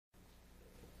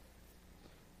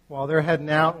While they're heading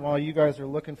out, while you guys are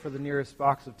looking for the nearest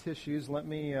box of tissues, let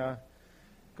me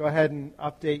go ahead and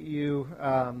update you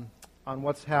on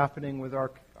what's happening with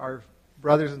our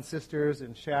brothers and sisters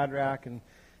in Shadrach and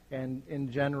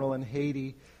in general in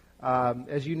Haiti.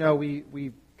 As you know,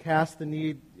 we cast the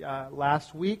need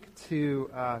last week to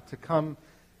come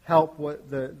help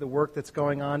the work that's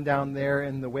going on down there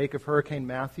in the wake of Hurricane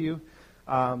Matthew.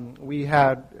 We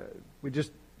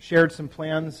just shared some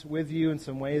plans with you and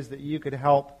some ways that you could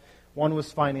help. One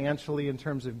was financially in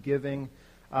terms of giving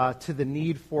to the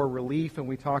need for relief, and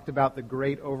we talked about the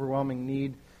great overwhelming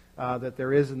need that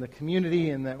there is in the community,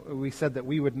 and that we said that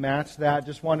we would match that.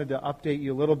 Just wanted to update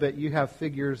you a little bit. You have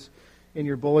figures in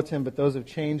your bulletin, but those have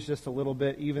changed just a little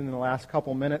bit even in the last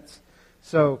couple minutes.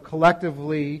 So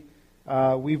collectively,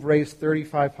 we've raised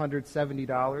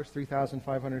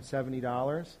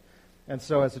 $3,570. And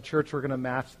so as a church, we're going to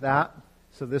match that.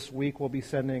 So this week we'll be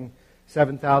sending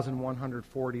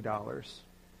 $7,140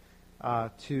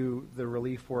 to the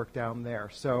relief work down there.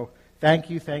 So thank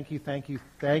you for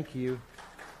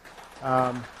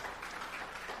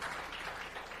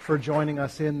joining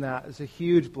us in that. It's a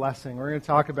huge blessing. We're going to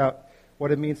talk about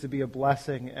what it means to be a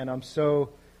blessing, and I'm so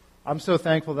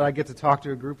thankful that I get to talk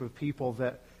to a group of people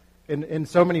that in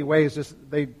so many ways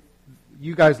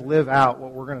you guys live out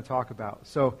what we're going to talk about.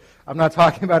 So I'm not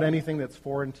talking about anything that's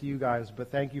foreign to you guys, but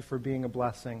thank you for being a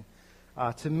blessing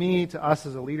to me, to us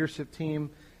as a leadership team,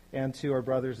 and to our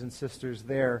brothers and sisters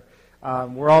there.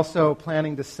 We're also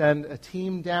planning to send a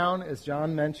team down, as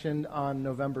John mentioned, on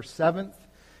November 7th.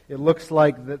 It looks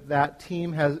like that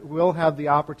team will have the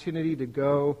opportunity to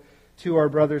go to our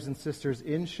brothers and sisters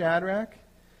in Shadrach.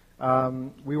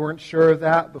 We weren't sure of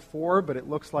that before, but it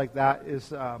looks like that is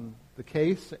the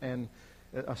case and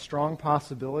a strong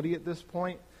possibility at this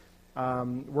point.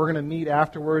 We're going to meet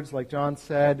afterwards, like John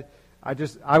said.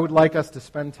 I would like us to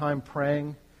spend time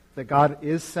praying that God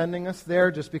is sending us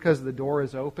there. Just because the door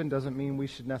is open doesn't mean we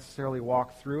should necessarily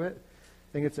walk through it. I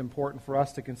think it's important for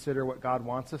us to consider what God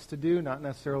wants us to do, not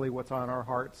necessarily what's on our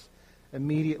hearts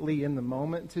immediately in the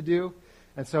moment to do.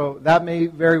 And so that may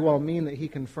very well mean that he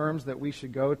confirms that we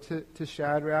should go to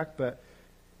Shadrach, but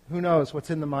who knows what's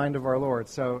in the mind of our Lord.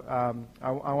 So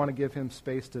I want to give him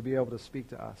space to be able to speak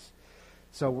to us.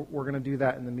 So we're going to do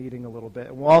that in the meeting a little bit.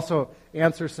 And we'll also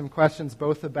answer some questions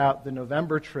both about the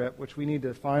November trip, which we need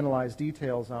to finalize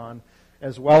details on,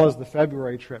 as well as the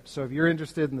February trip. So if you're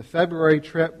interested in the February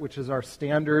trip, which is our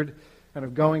standard kind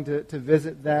of going to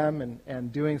visit them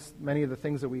and doing many of the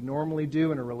things that we normally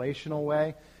do in a relational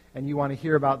way, and you want to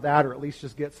hear about that or at least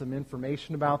just get some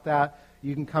information about that,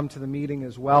 you can come to the meeting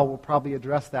as well. We'll probably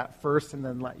address that first and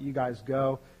then let you guys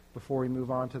go before we move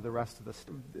on to the rest of the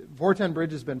stuff. 410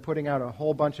 Bridge has been putting out a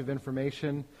whole bunch of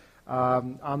information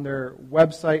on their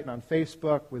website and on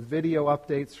Facebook with video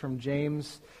updates from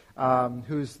James,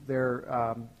 who's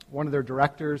one of their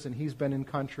directors, and he's been in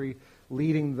country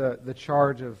leading the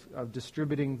charge of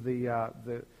distributing the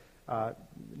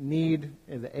need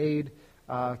and the aid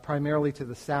primarily to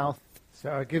the south.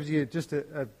 So it gives you just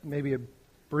maybe a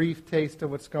brief taste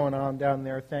of what's going on down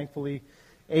there. Thankfully,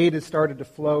 aid has started to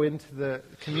flow into the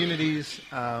communities,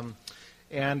 and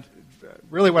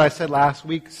really what I said last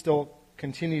week still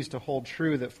continues to hold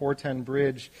true, that 410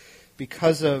 Bridge,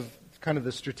 because of kind of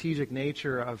the strategic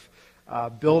nature of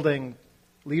building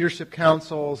leadership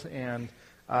councils and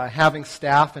having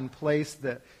staff in place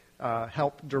that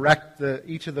help direct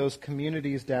each of those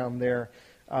communities down there,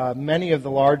 many of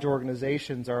the large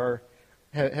organizations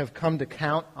have come to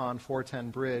count on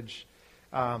 410 Bridge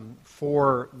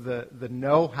for the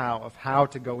know-how of how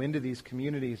to go into these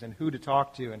communities and who to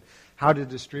talk to and how to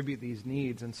distribute these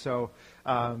needs. And so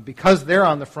because they're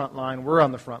on the front line, we're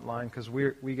on the front line because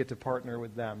we get to partner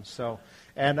with them. So,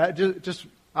 and just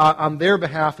on their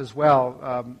behalf as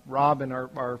well, Robin,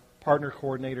 our partner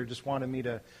coordinator, just wanted me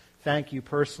to thank you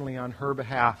personally on her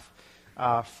behalf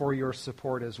for your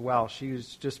support as well.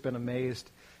 She's just been amazed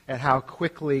at how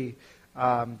quickly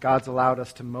God's allowed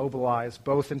us to mobilize,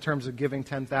 both in terms of giving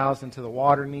 $10,000 to the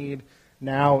water need,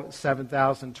 now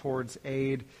 $7,000 towards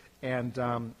aid, and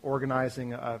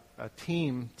organizing a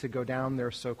team to go down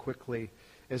there so quickly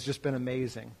has just been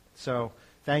amazing. So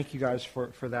thank you guys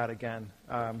for that again.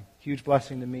 Huge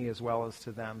blessing to me as well as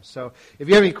to them. So if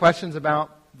you have any questions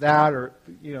about that, or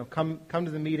come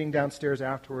to the meeting downstairs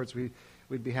afterwards,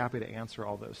 we'd be happy to answer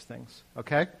all those things.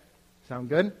 Okay? Sound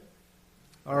good?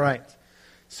 All right.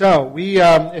 So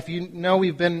if you know,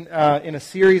 we've been in a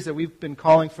series that we've been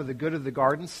calling For the Good of the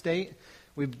Garden State.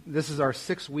 This is our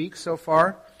 6th week so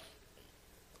far.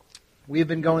 We've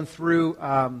been going through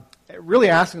really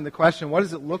asking the question, what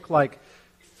does it look like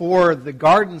for the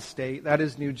Garden State, that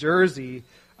is New Jersey,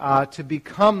 to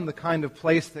become the kind of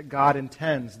place that God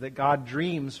intends, that God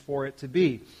dreams for it to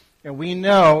be. And we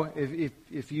know,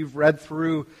 if you've read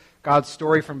through God's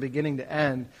story from beginning to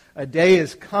end, a day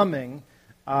is coming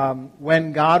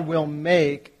when God will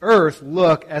make earth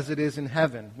look as it is in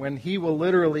heaven. When He will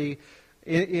literally,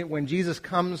 when Jesus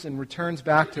comes and returns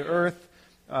back to earth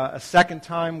a second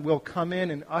time, will come in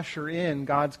and usher in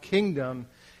God's kingdom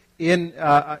in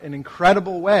an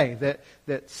incredible way,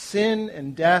 that sin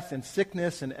and death and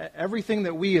sickness and everything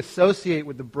that we associate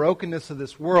with the brokenness of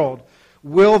this world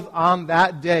will on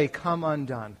that day come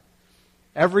undone.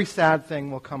 Every sad thing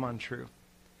will come untrue.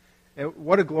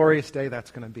 What a glorious day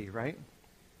that's going to be, right?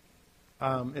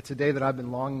 It's a day that I've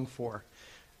been longing for,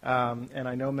 and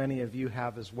I know many of you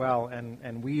have as well,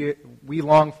 and we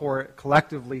long for it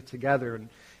collectively together.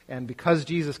 And because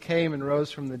Jesus came and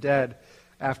rose from the dead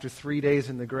after 3 days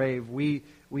in the grave, we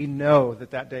know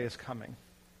that day is coming.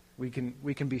 We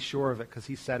can be sure of it because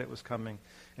He said it was coming.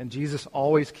 And Jesus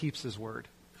always keeps His word.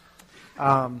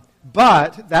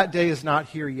 But that day is not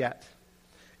here yet.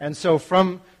 And so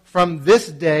from this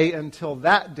day until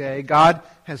that day, God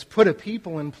has put a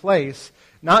people in place,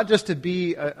 not just to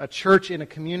be a church in a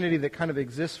community that kind of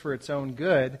exists for its own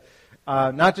good,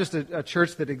 not just a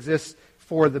church that exists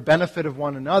for the benefit of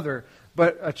one another,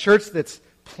 but a church that's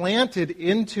planted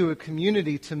into a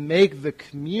community to make the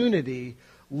community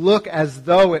look as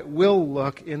though it will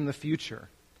look in the future.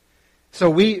 So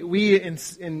we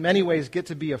in many ways get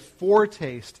to be a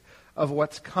foretaste of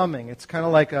what's coming. It's kind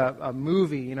of like a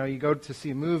movie. You know, you go to see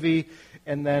a movie,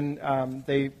 and then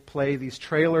they play these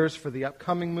trailers for the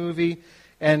upcoming movie,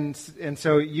 and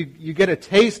so you get a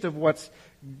taste of what's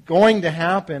going to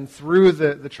happen through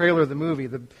the trailer of the movie.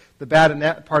 The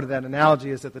bad part of that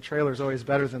analogy is that the trailer is always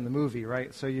better than the movie,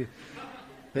 right? So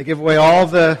they give away all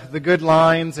the good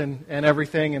lines and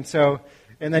everything,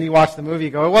 and then you watch the movie,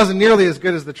 you go, it wasn't nearly as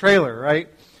good as the trailer, right?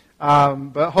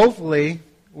 But hopefully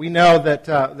we know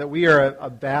that we are a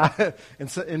bad,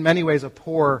 in many ways, a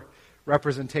poor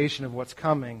representation of what's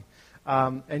coming,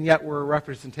 and yet we're a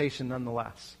representation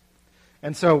nonetheless.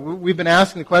 And so we've been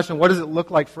asking the question, what does it look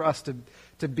like for us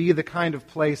to be the kind of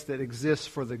place that exists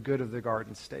for the good of the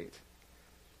Garden State?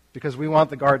 Because we want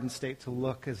the Garden State to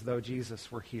look as though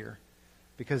Jesus were here,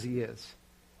 because He is.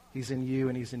 He's in you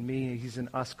and He's in me, and He's in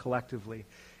us collectively.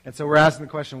 And so we're asking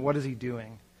the question, what is He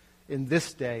doing in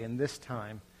this day, in this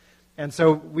time? And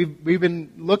so we've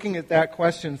been looking at that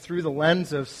question through the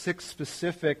lens of 6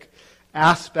 specific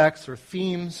aspects or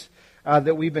themes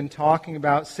that we've been talking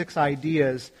about, 6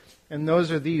 ideas. And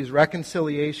those are these: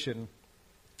 reconciliation,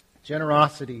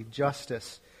 generosity,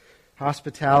 justice,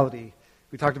 hospitality.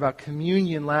 We talked about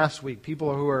communion last week,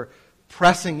 people who are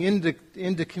pressing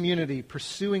into community,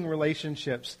 pursuing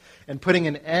relationships, and putting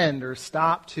an end or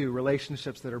stop to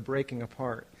relationships that are breaking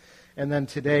apart. And then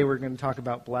today we're going to talk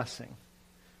about blessing.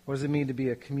 What does it mean to be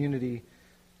a community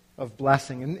of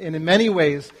blessing? And in many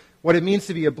ways, what it means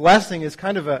to be a blessing is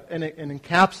kind of an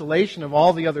encapsulation of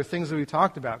all the other things that we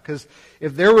talked about. Because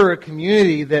if there were a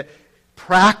community that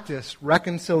practiced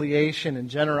reconciliation and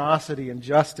generosity and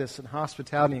justice and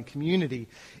hospitality and community,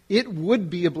 it would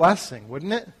be a blessing,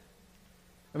 wouldn't it?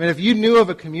 I mean, if you knew of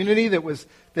a community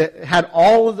that had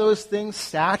all of those things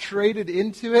saturated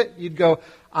into it, you'd go,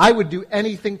 I would do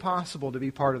anything possible to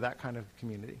be part of that kind of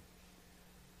community.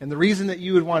 And the reason that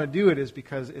you would want to do it is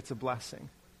because it's a blessing.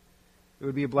 It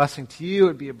would be a blessing to you. It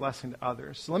would be a blessing to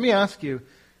others. So let me ask you,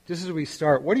 just as we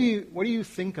start, what do you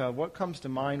think of? What comes to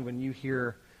mind when you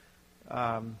hear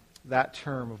that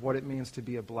term of what it means to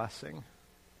be a blessing?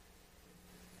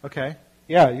 Okay,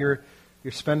 yeah, you're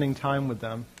spending time with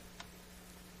them.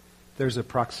 There's a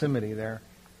proximity there.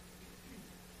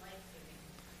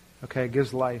 Okay, it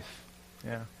gives life.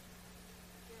 Yeah.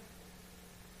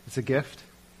 It's a gift?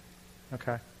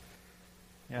 Okay.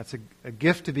 Yeah, it's a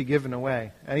gift to be given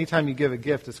away. Anytime you give a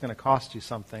gift, it's going to cost you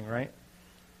something, right?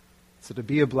 So to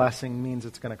be a blessing means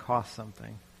it's going to cost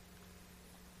something.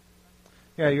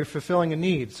 Yeah, you're fulfilling a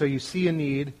need. So you see a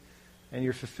need, and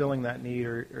you're fulfilling that need,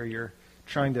 or you're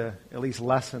trying to at least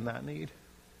lessen that need.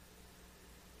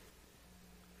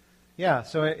 Yeah,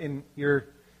 so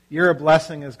you're a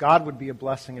blessing as God would be a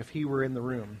blessing if He were in the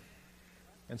room.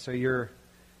 And so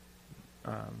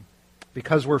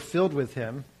because we're filled with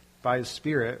Him by His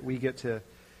Spirit, we get to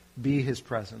be His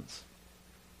presence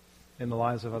in the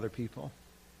lives of other people.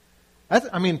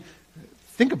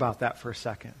 Think about that for a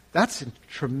second. That's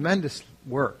tremendous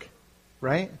work,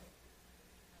 right?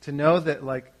 To know that,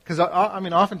 because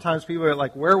oftentimes people are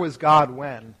like, where was God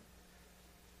when?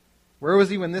 Where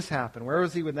was He when this happened? Where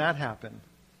was He when that happened?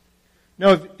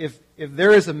 No, if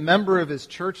there is a member of his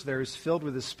church there who's filled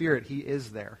with his Spirit, he is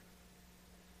there.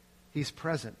 He's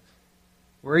present.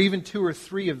 Where even 2 or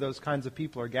 3 of those kinds of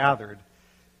people are gathered,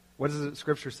 what does the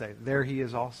Scripture say? There he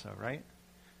is also, right?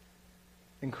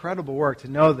 Incredible work to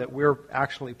know that we're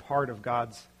actually part of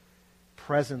God's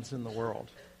presence in the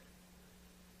world.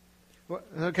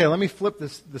 Okay, let me flip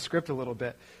the script a little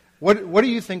bit. What do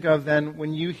you think of then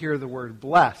when you hear the word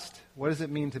blessed? What does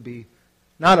it mean to be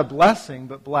not a blessing,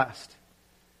 but blessed?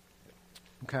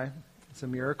 Okay, it's a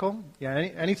miracle. Yeah,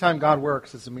 anytime God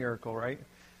works, it's a miracle, right?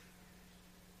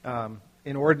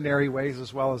 In ordinary ways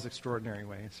as well as extraordinary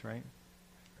ways, right?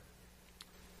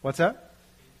 What's that?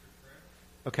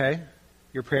 Okay,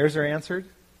 your prayers are answered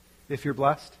if you're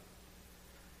blessed?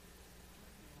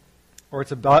 Or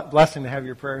it's a blessing to have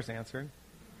your prayers answered.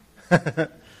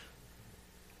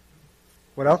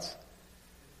 What else?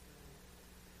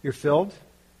 You're filled?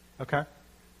 Okay.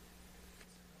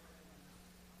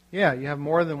 Yeah, you have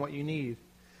more than what you need.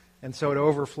 And so it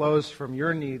overflows from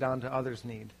your need onto others'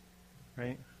 need.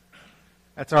 Right?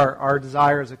 That's our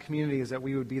desire as a community, is that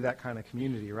we would be that kind of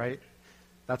community, right?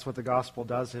 That's what the gospel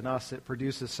does in us. It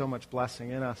produces so much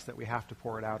blessing in us that we have to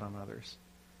pour it out on others.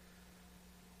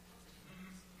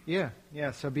 Yeah.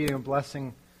 So being a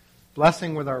blessing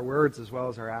with our words as well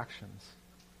as our actions.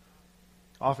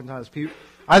 Oftentimes,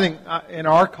 I think in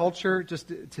our culture,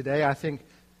 just today, I think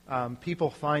people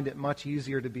find it much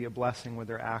easier to be a blessing with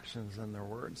their actions than their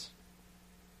words.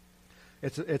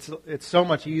 It's so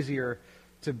much easier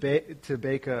to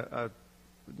bake a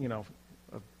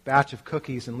batch of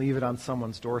cookies and leave it on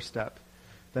someone's doorstep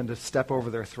than to step over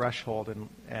their threshold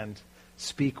and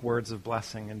speak words of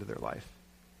blessing into their life.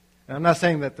 And I'm not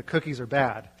saying that the cookies are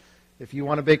bad. If you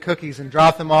want to bake cookies and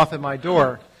drop them off at my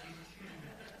door,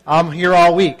 I'm here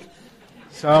all week.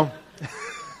 So,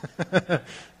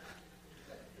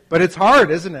 but it's hard,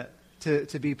 isn't it,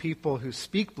 to be people who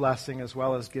speak blessing as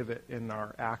well as give it in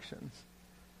our actions.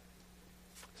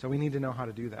 So we need to know how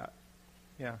to do that.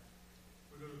 Yeah.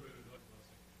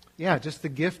 Yeah, just the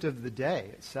gift of the day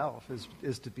itself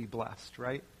is to be blessed,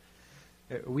 right?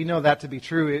 We know that to be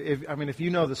true. If you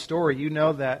know the story, you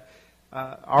know that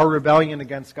our rebellion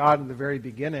against God in the very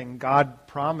beginning, God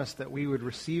promised that we would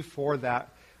receive for that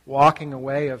walking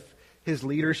away of His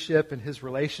leadership and His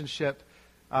relationship,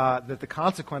 that the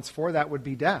consequence for that would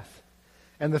be death.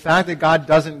 And the fact that God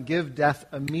doesn't give death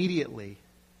immediately,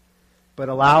 but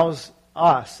allows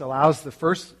the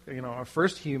first, our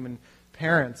first human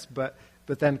parents, but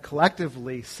then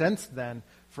collectively since then,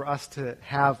 for us to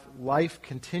have life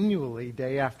continually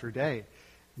day after day.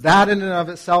 That in and of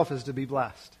itself is to be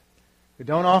blessed. We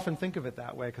don't often think of it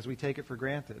that way because we take it for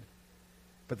granted.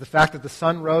 But the fact that the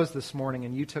sun rose this morning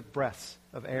and you took breaths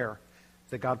of air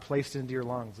that God placed into your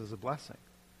lungs is a blessing.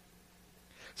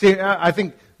 See, I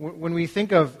think when we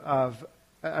think of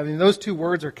those two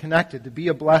words are connected, to be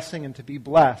a blessing and to be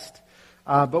blessed.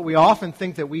 But we often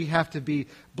think that we have to be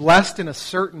blessed in a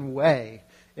certain way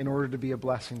in order to be a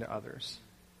blessing to others.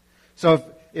 So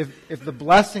if the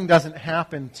blessing doesn't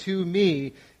happen to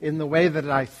me in the way that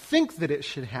I think that it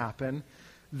should happen,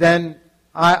 then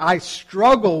I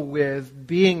struggle with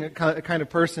being a kind of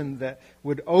person that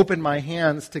would open my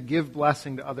hands to give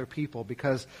blessing to other people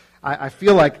because I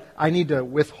feel like I need to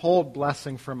withhold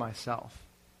blessing for myself.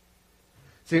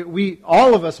 See,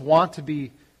 all of us want to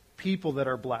be people that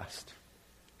are blessed.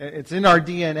 It's in our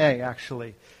DNA,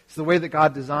 actually. It's the way that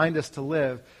God designed us to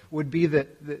live, would be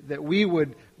that we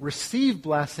would receive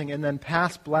blessing and then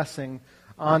pass blessing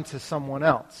on to someone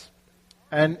else.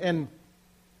 And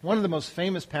one of the most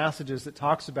famous passages that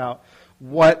talks about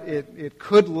what it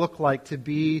could look like to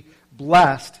be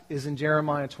blessed is in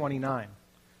Jeremiah 29.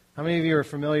 How many of you are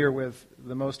familiar with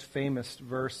the most famous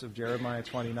verse of Jeremiah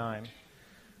 29?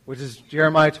 Which is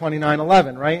Jeremiah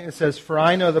 29:11, right? It says, "For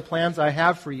I know the plans I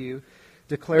have for you,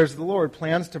 declares the Lord,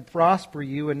 plans to prosper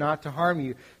you and not to harm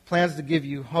you, plans to give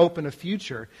you hope and a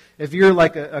future." If you're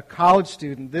like a college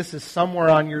student, this is somewhere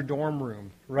on your dorm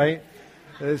room, right?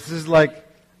 This is like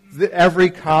every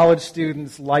college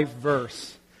student's life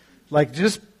verse. Like,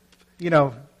 just,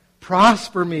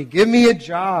 prosper me, give me a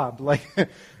job, like,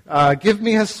 give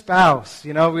me a spouse.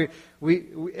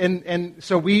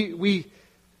 So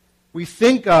we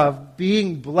think of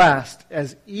being blessed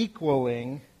as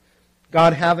equaling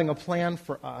God having a plan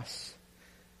for us,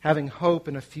 having hope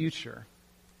and a future,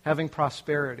 having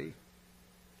prosperity.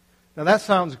 Now that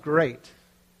sounds great.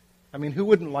 Who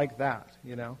wouldn't like that,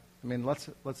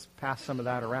 Let's pass some of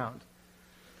that around.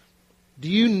 Do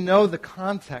you know the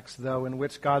context, though, in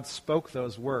which God spoke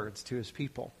those words to His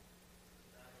people?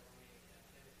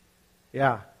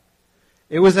 Yeah.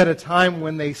 It was at a time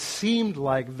when they seemed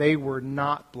like they were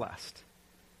not blessed.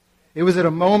 It was at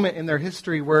a moment in their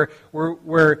history where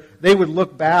they would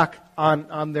look back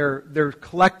on their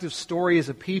collective story as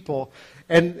a people,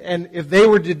 and if they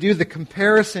were to do the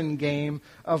comparison game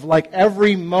of like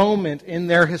every moment in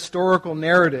their historical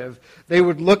narrative, they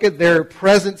would look at their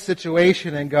present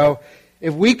situation and go,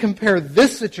 if we compare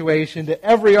this situation to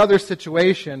every other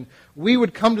situation, we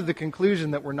would come to the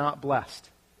conclusion that we're not blessed.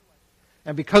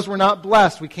 And because we're not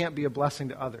blessed, we can't be a blessing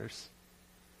to others.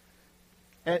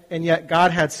 And yet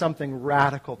God had something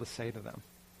radical to say to them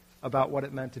about what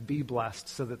it meant to be blessed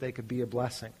so that they could be a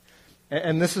blessing.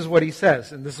 And this is what he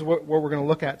says, and this is what we're going to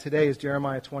look at today is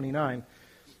Jeremiah 29.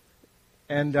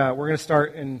 And we're going to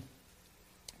start in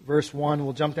verse 1.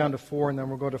 We'll jump down to 4, and then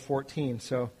we'll go to 14.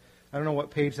 So I don't know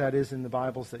what page that is in the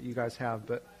Bibles that you guys have,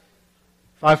 but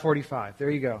 545. There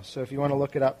you go. So if you want to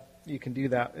look it up, you can do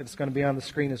that. It's going to be on the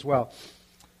screen as well.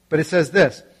 But it says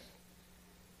this.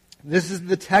 This is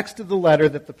the text of the letter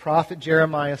that the prophet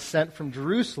Jeremiah sent from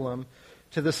Jerusalem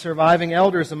to the surviving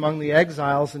elders among the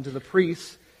exiles and to the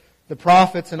priests, the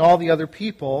prophets, and all the other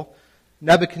people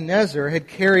Nebuchadnezzar had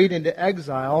carried into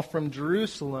exile from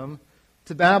Jerusalem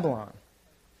to Babylon.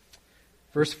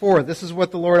 Verse 4, this is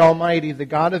what the Lord Almighty, the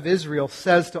God of Israel,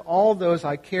 says to all those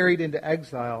I carried into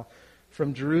exile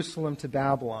from Jerusalem to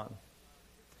Babylon.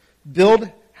 Build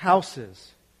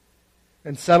houses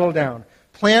and settle down.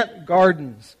 Plant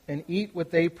gardens and eat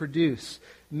what they produce.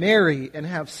 Marry and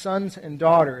have sons and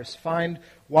daughters. Find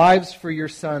wives for your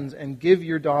sons and give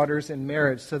your daughters in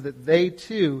marriage so that they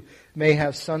too may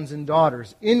have sons and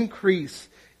daughters. Increase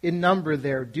in number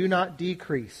there. Do not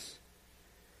decrease.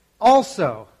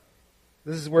 Also,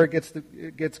 this is where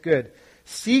it gets good.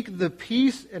 Seek the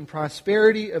peace and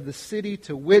prosperity of the city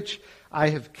to which I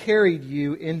have carried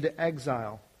you into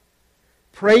exile.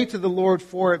 Pray to the Lord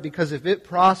for it, because if it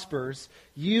prospers,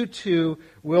 you too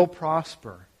will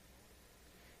prosper.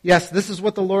 Yes, this is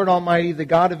what the Lord Almighty, the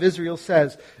God of Israel,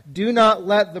 says. Do not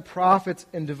let the prophets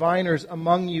and diviners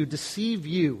among you deceive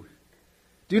you.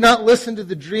 Do not listen to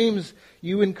the dreams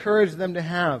you encourage them to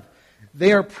have.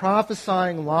 They are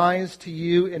prophesying lies to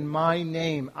you in my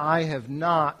name. I have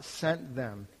not sent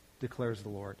them, declares the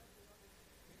Lord.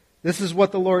 This is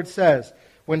what the Lord says.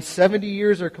 When 70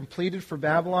 years are completed for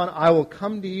Babylon, I will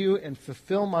come to you and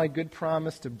fulfill my good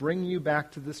promise to bring you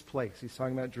back to this place. He's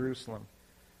talking about Jerusalem.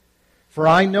 For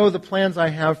I know the plans I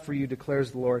have for you,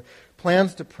 declares the Lord.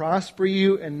 Plans to prosper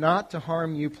you and not to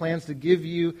harm you. Plans to give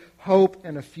you hope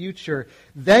and a future.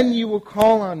 Then you will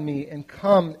call on me and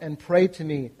come and pray to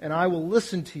me, and I will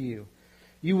listen to you.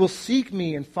 You will seek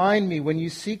me and find me when you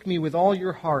seek me with all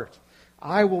your heart.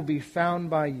 I will be found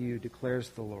by you, declares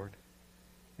the Lord,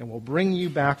 and will bring you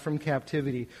back from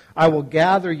captivity. I will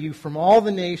gather you from all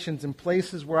the nations and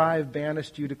places where I have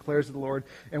banished you, declares the Lord,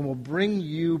 and will bring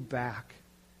you back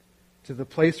to the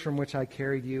place from which I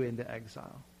carried you into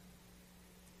exile.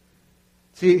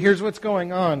 See, here's what's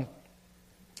going on.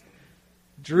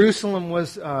 Jerusalem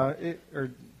was,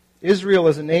 or Israel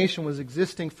as a nation was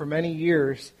existing for many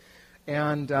years,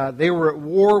 and they were at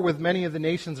war with many of the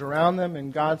nations around them,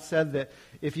 and God said that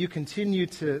if you continue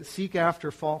to seek after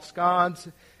false gods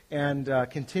and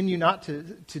continue not to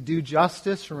do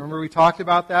justice, remember we talked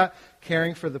about that,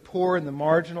 caring for the poor and the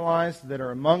marginalized that are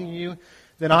among you,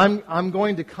 then I'm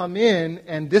going to come in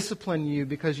and discipline you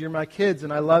because you're my kids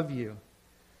and I love you.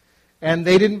 And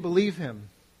they didn't believe him.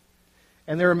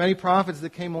 And there were many prophets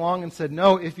that came along and said,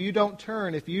 no, if you don't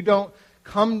turn, if you don't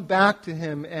come back to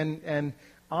him and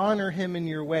honor him in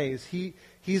your ways,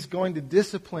 he's going to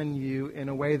discipline you in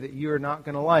a way that you are not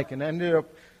going to like. And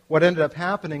what ended up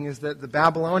happening is that the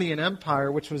Babylonian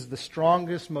Empire, which was the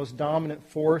strongest, most dominant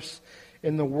force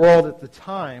in the world at the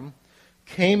time,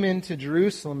 came into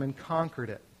Jerusalem and conquered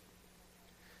it.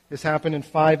 This happened in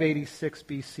 586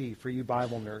 BC, for you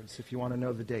Bible nerds, if you want to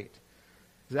know the date.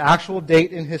 The actual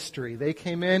date in history. They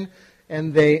came in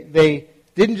and they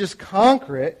didn't just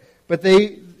conquer it, but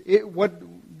what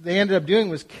they ended up doing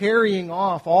was carrying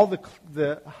off all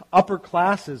the upper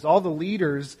classes, all the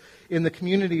leaders in the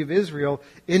community of Israel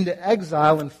into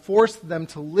exile and forced them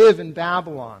to live in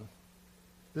Babylon.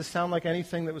 Does this sound like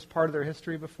anything that was part of their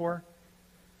history before?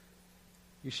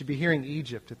 You should be hearing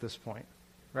Egypt at this point,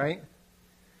 right?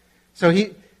 So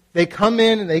they come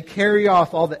in and they carry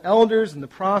off all the elders and the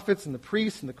prophets and the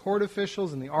priests and the court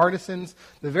officials and the artisans,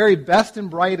 the very best and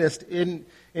brightest in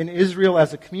Israel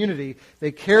as a community.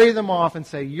 They carry them off and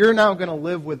say, you're now going to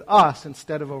live with us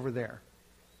instead of over there.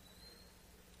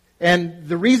 And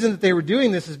the reason that they were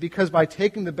doing this is because by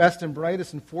taking the best and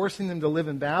brightest and forcing them to live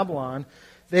in Babylon,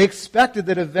 they expected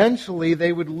that eventually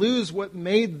they would lose what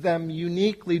made them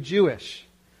uniquely Jewish.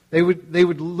 They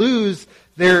would lose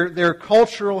their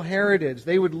cultural heritage.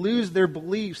 They would lose their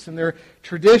beliefs and their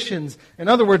traditions. In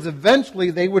other words,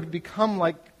 eventually they would become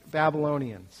like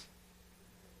Babylonians.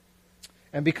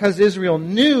 And because Israel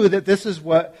knew that this is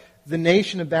what the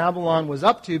nation of Babylon was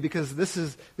up to, because this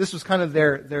was kind of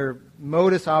their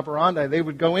modus operandi, they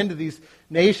would go into these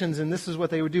nations and this is what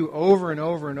they would do over and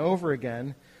over and over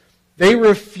again. They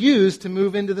refused to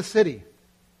move into the city.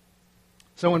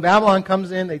 So when Babylon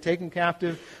comes in, they take them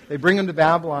captive, they bring them to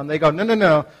Babylon, they go,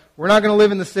 no, we're not going to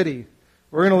live in the city.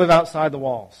 We're going to live outside the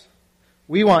walls.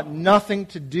 We want nothing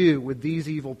to do with these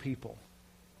evil people.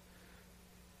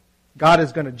 God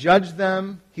is going to judge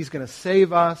them. He's going to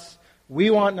save us. We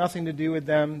want nothing to do with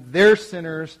them. They're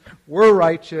sinners. We're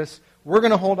righteous. We're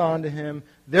going to hold on to Him.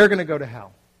 They're going to go to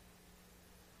hell.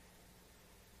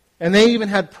 And they even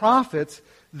had prophets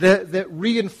that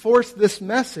reinforced this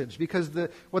message, because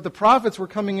what the prophets were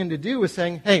coming in to do was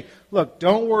saying, hey, look,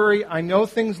 don't worry. I know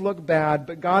things look bad,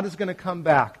 but God is going to come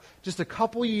back. Just a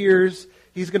couple years,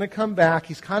 He's going to come back.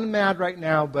 He's kind of mad right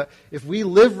now, but if we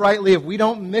live rightly, if we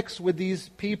don't mix with these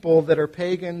people that are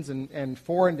pagans and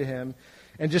foreign to Him,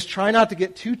 and just try not to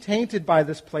get too tainted by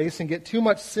this place and get too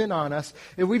much sin on us,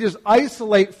 if we just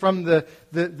isolate from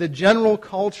the general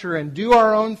culture and do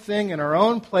our own thing in our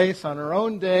own place, on our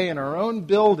own day, in our own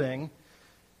building,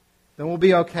 then we'll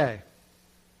be okay.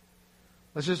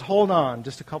 Let's just hold on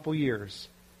just a couple years.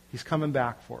 He's coming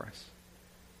back for us.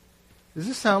 Does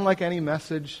this sound like any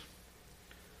message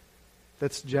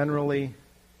that's generally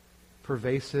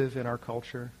pervasive in our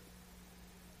culture?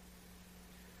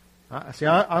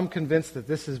 I'm convinced that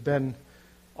this has been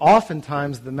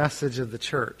oftentimes the message of the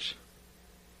church.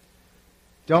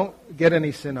 Don't get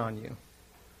any sin on you.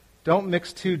 Don't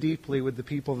mix too deeply with the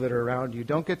people that are around you.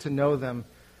 Don't get to know them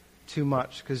too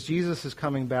much, because Jesus is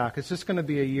coming back. It's just going to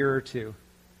be a year or two.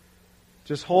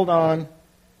 Just hold on.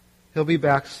 He'll be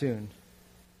back soon.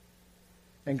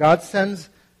 And God sends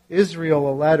Israel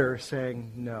a letter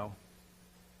saying, no.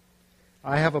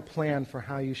 I have a plan for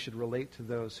how you should relate to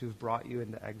those who've brought you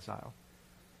into exile.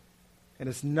 And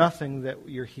it's nothing that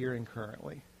you're hearing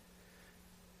currently.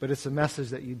 But it's a message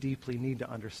that you deeply need to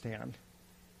understand.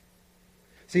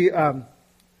 See,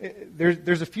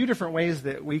 there's a few different ways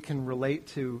that we can relate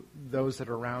to those that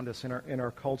are around us, in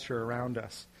our culture around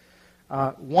us.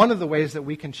 One of the ways that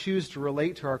we can choose to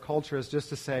relate to our culture is just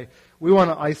to say, we want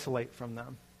to isolate from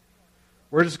them.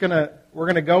 We're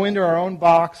going to go into our own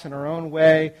box in our own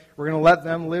way. We're going to let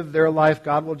them live their life.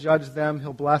 God will judge them.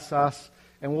 He'll bless us.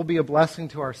 And we'll be a blessing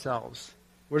to ourselves.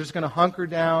 We're just going to hunker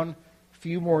down a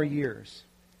few more years.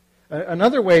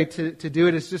 Another way to do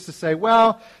it is just to say,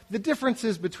 well, the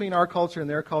differences between our culture and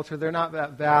their culture, they're not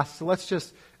that vast, so let's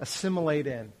just assimilate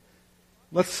in.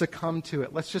 Let's succumb to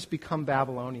it. Let's just become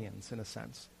Babylonians, in a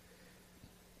sense.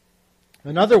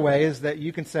 Another way is that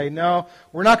you can say, no,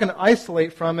 we're not going to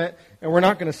isolate from it, and we're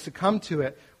not going to succumb to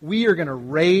it. We are going to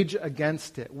rage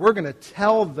against it. We're going to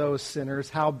tell those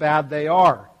sinners how bad they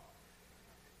are.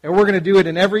 And we're going to do it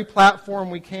in every platform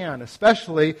we can,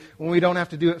 especially when we don't have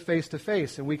to do it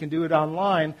face-to-face, and we can do it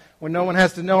online when no one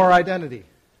has to know our identity.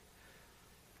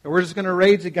 And we're just going to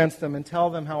rage against them and tell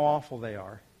them how awful they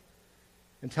are,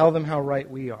 and tell them how right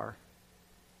we are.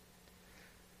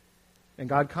 And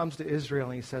God comes to Israel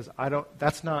and He says, I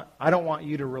don't want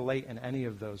you to relate in any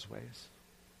of those ways.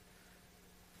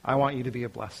 I want you to be a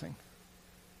blessing.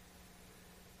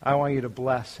 I want you to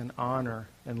bless and honor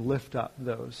and lift up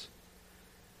those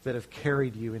that have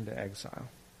carried you into exile.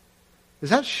 Is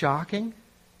that shocking?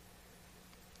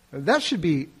 That should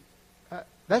be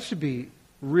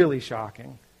really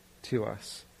shocking to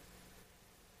us.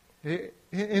 And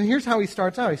here's how He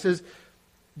starts out. He says,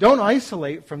 don't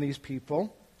isolate from these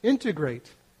people. Integrate.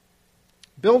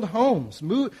 Build homes.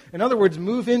 In other words,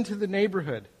 move into the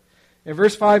neighborhood. In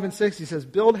verse 5 and 6, He says,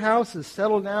 build houses,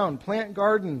 settle down, plant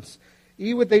gardens,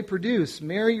 eat what they produce,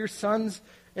 marry your sons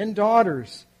and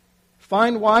daughters.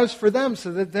 Find wives for them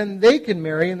so that then they can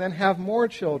marry and then have more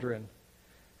children.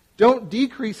 Don't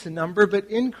decrease in number, but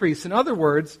increase. In other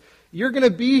words, you're going to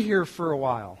be here for a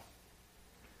while.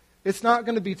 It's not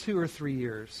going to be 2 or 3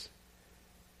 years.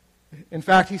 In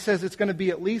fact, He says it's going to be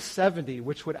at least 70,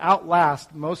 which would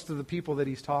outlast most of the people that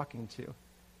He's talking to.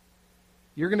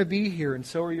 You're going to be here, and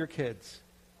so are your kids.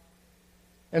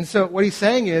 And so what He's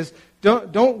saying is,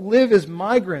 don't live as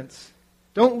migrants.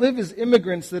 Don't live as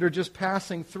immigrants that are just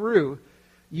passing through,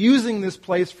 using this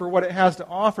place for what it has to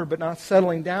offer, but not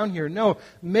settling down here. No,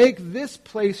 make this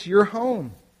place your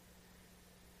home.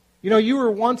 You know, you were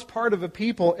once part of a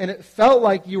people, and it felt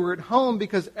like you were at home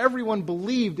because everyone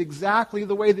believed exactly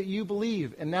the way that you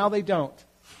believe, and now they don't.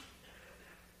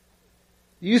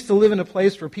 You used to live in a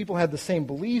place where people had the same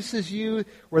beliefs as you,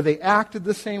 where they acted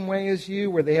the same way as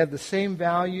you, where they had the same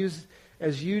values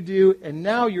as you do, and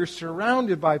now you're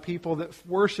surrounded by people that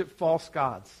worship false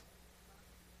gods.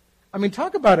 I mean,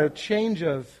 talk about a change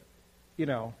of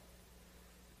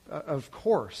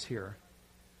course here.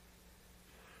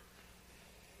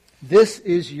 This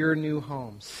is your new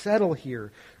home. Settle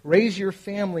here. Raise your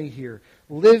family here.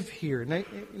 Live here.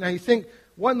 Now you think,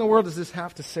 what in the world does this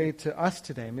have to say to us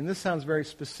today? I mean, this sounds very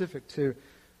specific to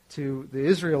the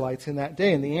Israelites in that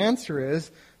day. And the answer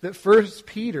is that 1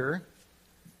 Peter,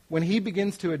 when he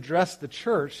begins to address the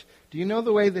church, do you know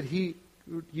the way that you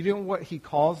know what he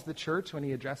calls the church when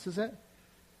he addresses it?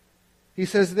 He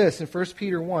says this in 1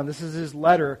 Peter 1. This is his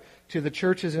letter to the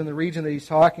churches in the region that he's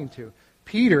talking to.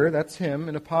 Peter, that's him,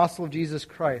 an apostle of Jesus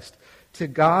Christ, to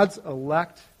God's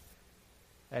elect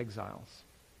exiles,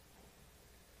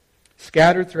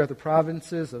 scattered throughout the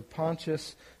provinces of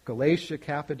Pontus, Galatia,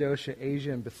 Cappadocia,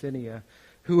 Asia, and Bithynia,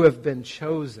 who have been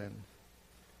chosen.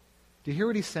 Do you hear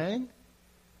what he's saying?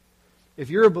 If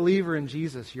you're a believer in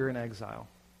Jesus, you're in exile.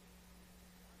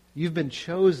 You've been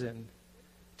chosen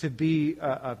to be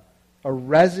a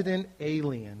resident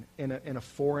alien in a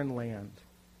foreign land.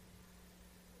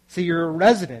 See, you're a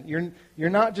resident. You're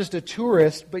not just a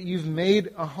tourist, but you've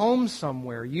made a home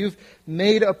somewhere. You've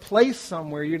made a place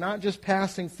somewhere. You're not just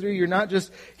passing through. You're not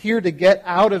just here to get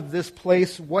out of this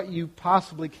place what you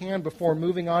possibly can before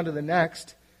moving on to the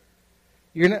next.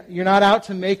 You're not out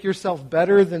to make yourself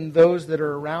better than those that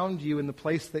are around you in the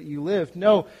place that you live.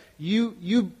 No,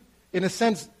 you in a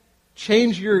sense,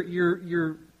 change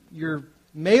your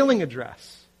mailing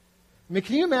address. I mean,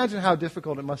 can you imagine how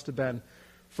difficult it must have been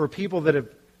for people that have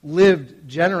lived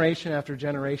generation after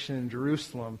generation in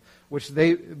Jerusalem, which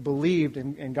they believed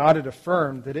and God had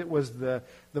affirmed that it was the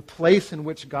place in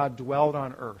which God dwelled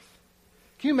on earth.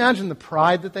 Can you imagine the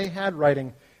pride that they had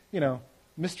writing,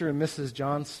 Mr. and Mrs.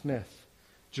 John Smith,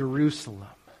 Jerusalem,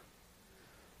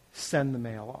 send the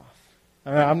mail off.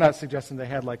 I mean, I'm not suggesting they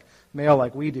had mail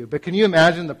like we do, but can you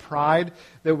imagine the pride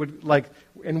that would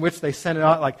in which they sent it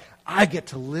out? I get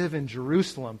to live in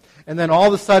Jerusalem, and then all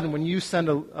of a sudden, when you send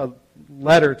a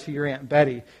letter to your Aunt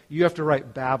Betty, you have to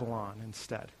write Babylon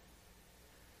instead.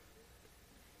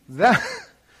 That's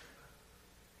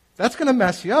going to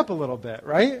mess you up a little bit,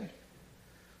 right?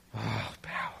 Oh,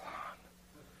 Babylon.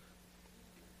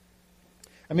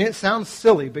 I mean, it sounds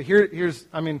silly, but this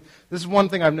is one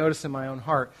thing I've noticed in my own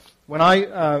heart. When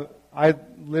I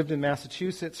lived in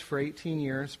Massachusetts for 18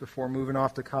 years before moving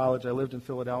off to college. I lived in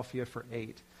Philadelphia for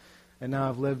 8. And now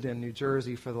I've lived in New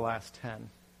Jersey for the last 10.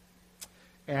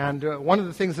 And one of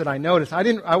the things that I noticed,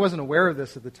 I wasn't aware of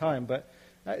this at the time, but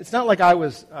it's not like I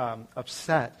was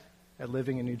upset at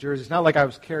living in New Jersey. It's not like I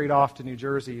was carried off to New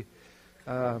Jersey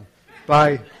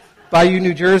by you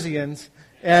New Jerseyans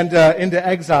and into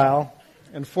exile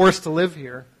and forced to live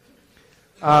here.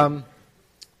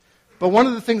 But one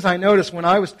of the things I noticed when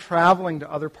I was traveling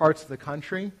to other parts of the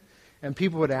country and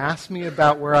people would ask me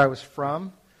about where I was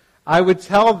from, I would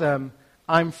tell them,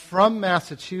 I'm from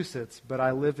Massachusetts, but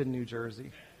I live in New Jersey.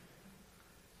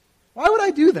 Why would I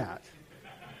do that?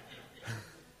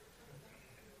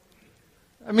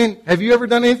 I mean, have you ever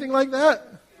done anything like that?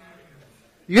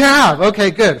 You have? Okay,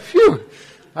 good. Phew.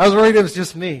 I was worried it was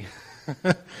just me.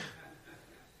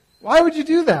 Why would you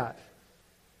do that?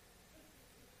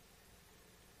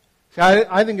 See,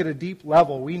 I think at a deep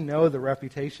level, we know the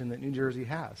reputation that New Jersey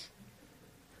has.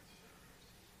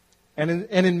 And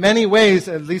in many ways,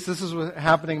 at least this is what's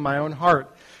happening in my own heart,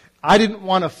 I didn't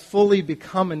want to fully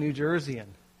become a New Jerseyan.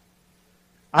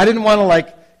 I didn't want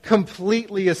to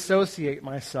completely associate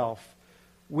myself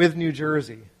with New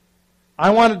Jersey.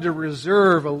 I wanted to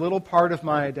reserve a little part of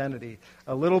my identity,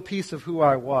 a little piece of who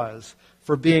I was,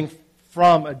 for being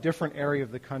from a different area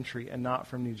of the country and not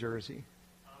from New Jersey.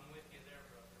 I'm with you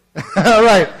there, brother. All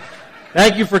right.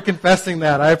 Thank you for confessing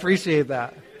that. I appreciate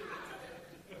that.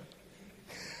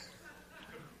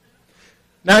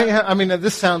 Now, I mean,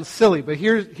 this sounds silly, but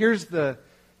this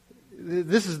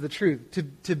is the truth.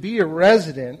 To be a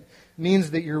resident means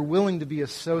that you're willing to be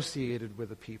associated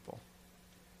with a people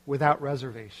without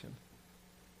reservation.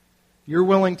 You're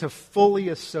willing to fully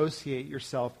associate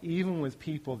yourself even with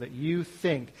people that you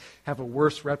think have a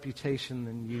worse reputation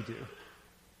than you do.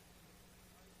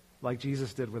 Like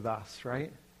Jesus did with us,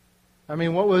 right? I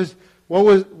mean, what was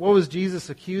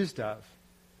Jesus accused of?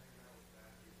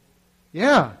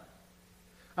 Yeah.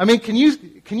 I mean, can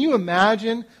you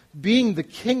imagine being the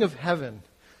King of Heaven,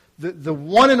 the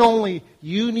one and only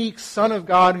unique Son of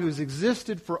God who has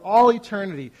existed for all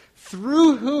eternity,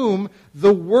 through whom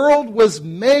the world was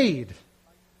made?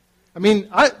 I mean,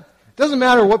 It doesn't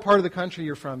matter what part of the country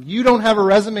you're from. You don't have a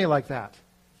resume like that.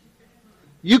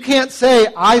 You can't say,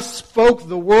 I spoke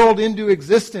the world into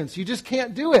existence. You just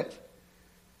can't do it.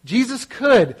 Jesus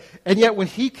could. And yet when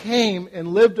he came and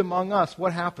lived among us,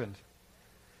 what happened?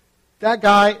 That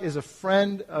guy is a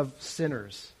friend of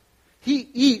sinners. He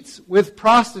eats with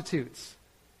prostitutes.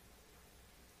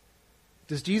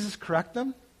 Does Jesus correct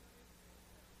them?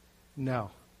 No.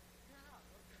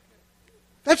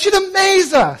 That should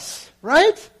amaze us,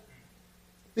 right?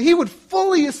 That he would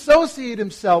fully associate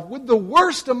himself with the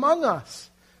worst among us,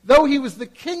 though he was the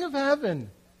King of heaven,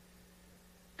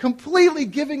 completely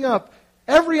giving up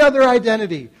every other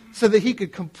identity so that he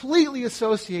could completely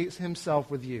associate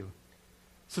himself with you,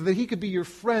 so that he could be your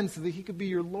friend, so that he could be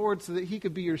your Lord, so that he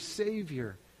could be your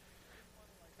Savior.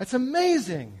 That's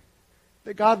amazing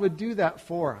that God would do that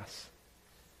for us.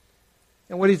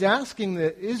 And what he's asking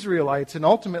the Israelites and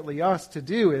ultimately us to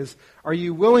do is, are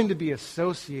you willing to be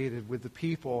associated with the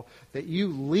people that you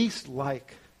least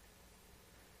like,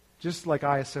 just like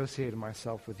I associated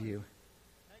myself with you?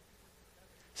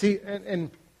 See,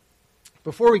 and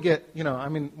before we get,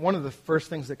 one of the first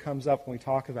things that comes up when we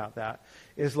talk about that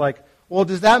is like, well,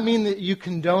 does that mean that you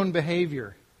condone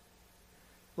behavior?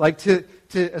 Like to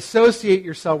associate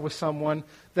yourself with someone,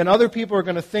 then other people are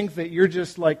going to think that you're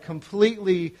just like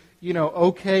completely,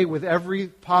 okay with every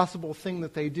possible thing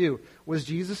that they do. Was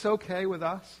Jesus okay with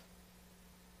us?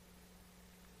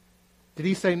 Did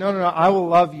he say, no, I will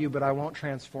love you, but I won't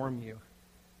transform you.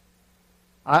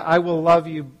 I will love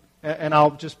you, and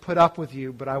I'll just put up with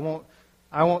you, but I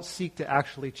won't seek to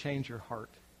actually change your heart.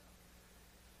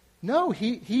 No,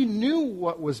 he knew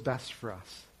what was best for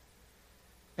us.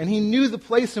 And he knew the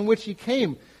place in which he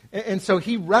came. And so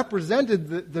he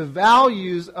represented the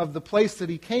values of the place that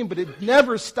he came, but it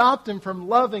never stopped him from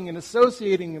loving and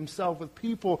associating himself with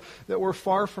people that were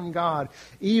far from God,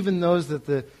 even those that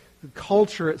the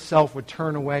culture itself would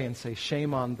turn away and say,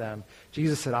 shame on them.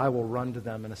 Jesus said, I will run to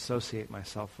them and associate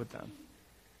myself with them.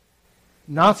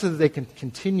 Not so that they can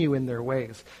continue in their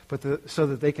ways, but so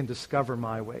that they can discover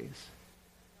my ways.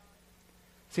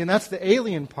 See, and that's the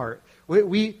alien part.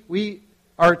 We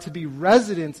are to be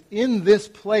residents in this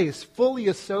place, fully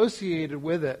associated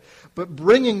with it, but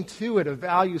bringing to it a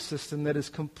value system that is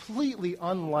completely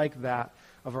unlike that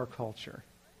of our culture.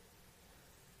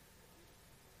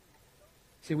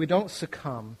 See, we don't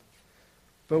succumb,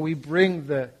 but we bring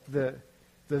the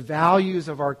values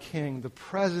of our King, the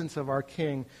presence of our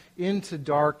King, into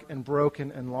dark and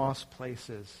broken and lost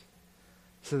places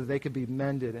so that they could be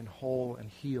mended and whole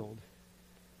and healed.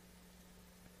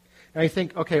 And I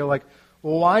think, okay,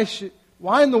 well,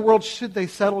 why in the world should they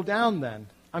settle down then?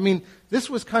 I mean, this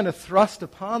was kind of thrust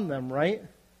upon them, right?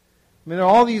 I mean, there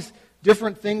are all these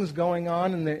different things going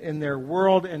on in their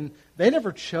world, and they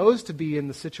never chose to be in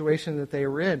the situation that they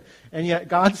were in. And yet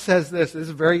God says this is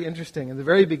very interesting. In the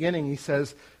very beginning, he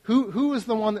says, who was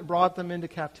the one that brought them into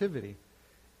captivity?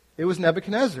 It was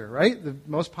Nebuchadnezzar, right? The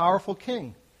most powerful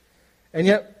king. And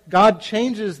yet God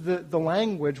changes the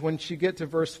language when you get to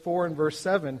verse 4 and verse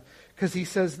 7, because he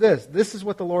says this. This is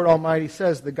what the Lord Almighty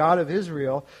says, the God of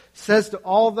Israel, says to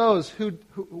all those who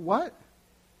what?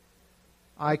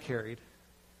 I carried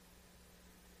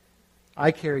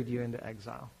you into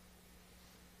exile.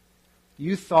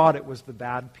 You thought it was the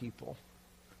bad people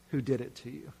who did it to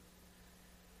you,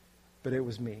 but it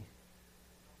was me.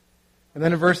 And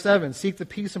then in verse 7, seek the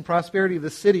peace and prosperity of the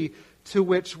city to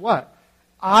which what?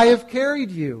 I have carried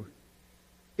you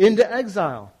into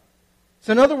exile.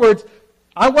 So in other words,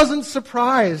 I wasn't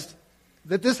surprised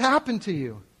that this happened to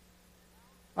you.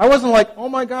 I wasn't like, oh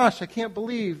my gosh, I can't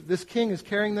believe this king is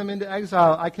carrying them into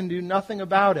exile. I can do nothing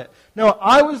about it. No,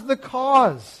 I was the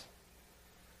cause.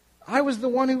 I was the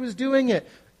one who was doing it.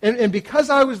 And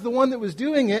because I was the one that was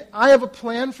doing it, I have a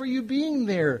plan for you being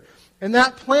there. And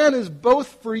that plan is both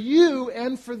for you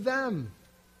and for them.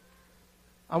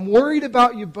 I'm worried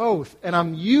about you both, and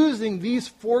I'm using these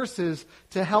forces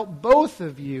to help both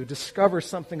of you discover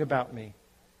something about me.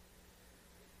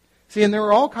 See, and there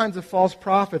were all kinds of false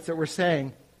prophets that were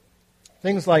saying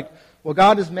things like, well,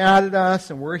 God is mad at us,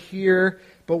 and we're here,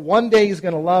 but one day He's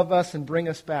going to love us and bring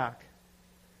us back.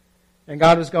 And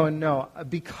God was going, no,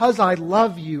 because I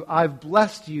love you, I've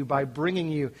blessed you by bringing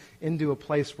you into a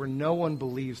place where no one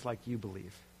believes like you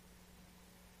believe.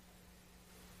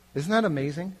 Isn't that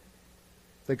amazing?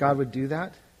 That God would do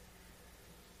that?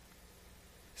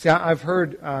 See, I've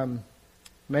heard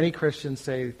many Christians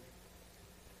say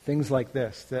things like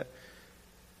this, that,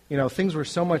 things were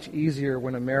so much easier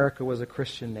when America was a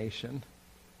Christian nation.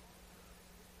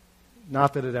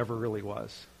 Not that it ever really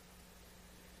was.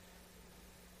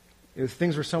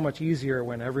 Things were so much easier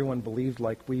when everyone believed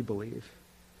like we believe.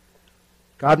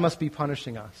 God must be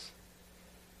punishing us.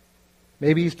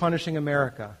 Maybe he's punishing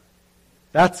America.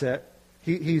 That's it.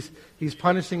 He's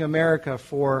punishing America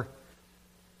for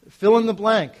fill in the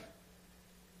blank.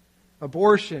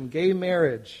 Abortion, gay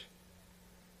marriage.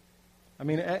 I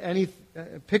mean,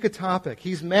 pick a topic.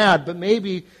 He's mad, but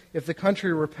maybe if the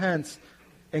country repents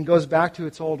and goes back to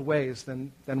its old ways,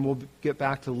 then we'll get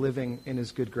back to living in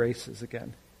his good graces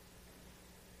again.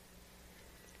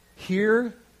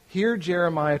 Hear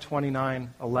Jeremiah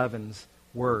 29:11's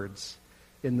words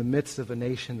in the midst of a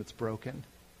nation that's broken.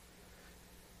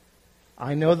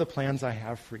 I know the plans I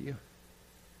have for you.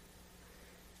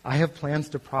 I have plans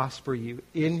to prosper you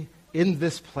in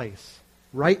this place,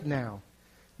 right now,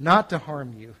 not to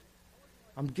harm you.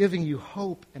 I'm giving you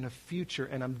hope and a future,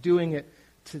 and I'm doing it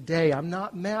today. I'm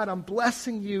not mad. I'm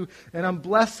blessing you, and I'm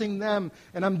blessing them,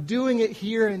 and I'm doing it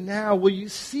here and now. Will you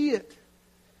see it?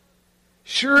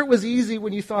 Sure, it was easy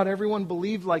when you thought everyone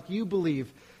believed like you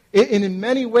believe. And in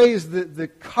many ways, the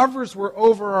covers were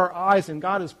over our eyes, and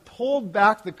God has pulled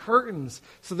back the curtains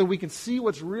so that we can see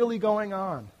what's really going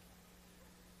on.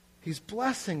 He's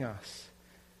blessing us,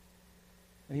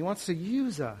 and he wants to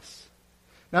use us.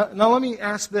 Now let me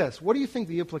ask this. What do you think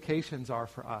the implications are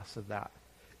for us of that?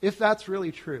 If that's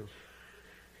really true,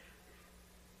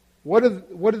 what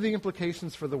are the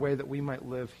implications for the way that we might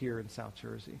live here in South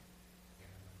Jersey?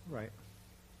 Right.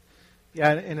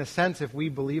 Yeah, in a sense, if we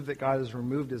believe that God has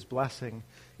removed his blessing,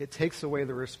 it takes away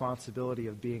the responsibility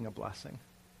of being a blessing.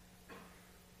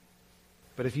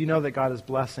 But if you know that God is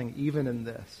blessing even in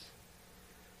this,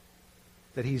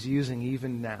 that he's using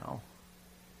even now,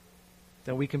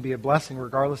 then we can be a blessing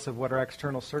regardless of what our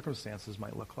external circumstances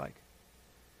might look like.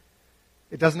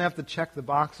 It doesn't have to check the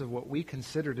box of what we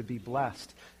consider to be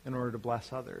blessed in order to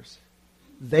bless others.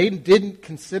 They didn't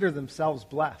consider themselves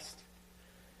blessed.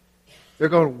 They're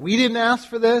going, we didn't ask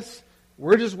for this.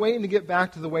 We're just waiting to get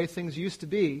back to the way things used to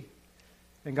be.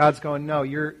 And God's going, no,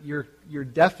 your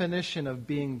definition of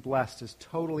being blessed is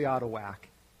totally out of whack.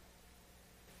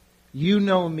 You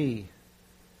know me.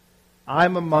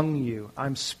 I'm among you.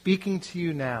 I'm speaking to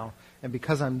you now. And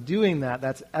because I'm doing that,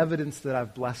 that's evidence that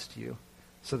I've blessed you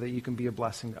so that you can be a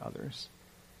blessing to others.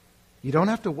 You don't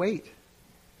have to wait.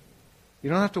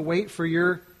 You don't have to wait for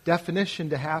your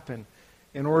definition to happen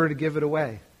in order to give it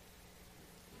away.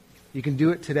 You can do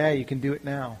it today. You can do it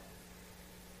now.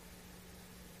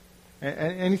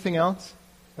 Anything else?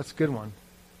 That's a good one.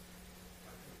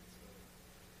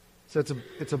 So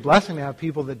it's a blessing to have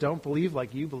people that don't believe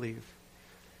like you believe.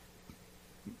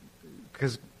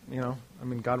 Because,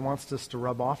 God wants us to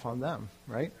rub off on them,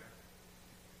 right?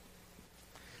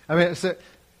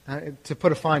 To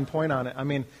put a fine point on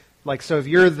it, so if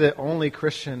you're the only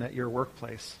Christian at your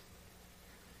workplace,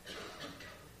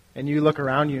 and you look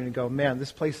around you and go, man,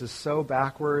 this place is so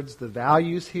backwards. The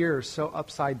values here are so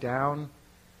upside down.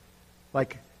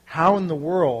 Like, how in the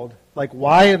world,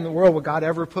 why in the world would God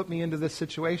ever put me into this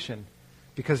situation?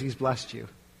 Because he's blessed you.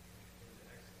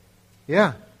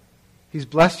 Yeah. He's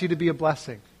blessed you to be a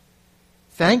blessing.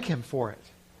 Thank him for it.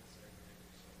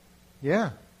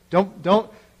 Yeah. Don't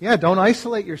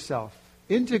isolate yourself.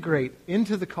 Integrate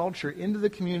into the culture, into the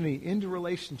community, into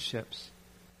relationships.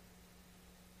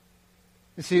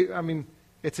 You see,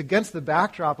 it's against the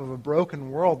backdrop of a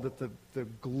broken world that the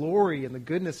glory and the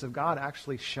goodness of God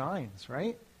actually shines,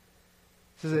 right?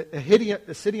 It says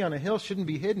a city on a hill shouldn't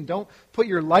be hidden. Don't put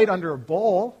your light under a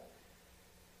bowl.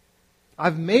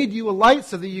 I've made you a light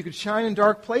so that you could shine in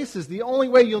dark places. The only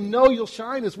way you'll know you'll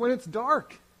shine is when it's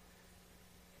dark.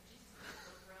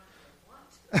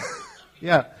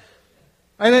 Yeah.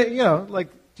 And,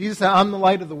 Jesus said, I'm the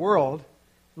light of the world.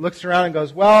 Looks around and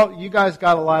goes, well, you guys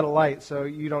got a lot of light, so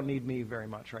you don't need me very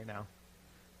much right now.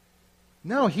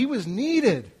 No, he was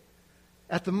needed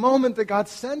at the moment that God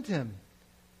sent him.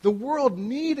 The world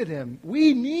needed him.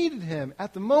 We needed him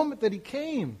at the moment that he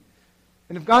came.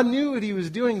 And if God knew what he was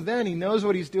doing then, he knows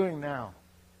what he's doing now.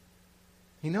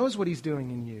 He knows what he's doing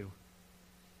in you.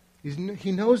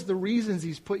 He knows the reasons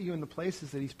he's put you in the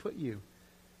places that he's put you.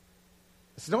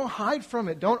 So don't hide from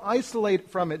it. Don't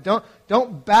isolate from it.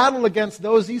 Don't battle against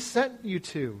those he sent you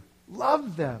to.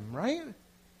 Love them, right?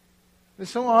 And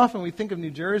so often we think of New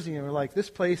Jersey and we're like, this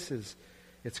place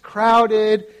it's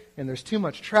crowded and there's too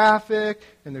much traffic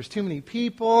and there's too many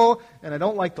people and I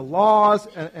don't like the laws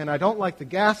and I don't like the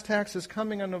gas taxes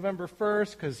coming on November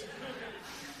 1st because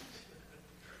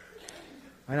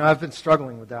I know I've been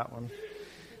struggling with that one.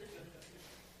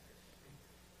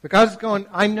 But God's going,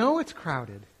 I know it's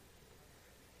crowded.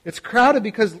 It's crowded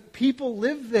because people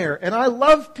live there, and I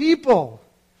love people.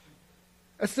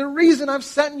 That's the reason I've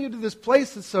sent you to this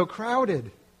place that's so crowded.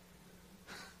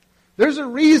 There's a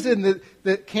reason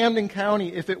that Camden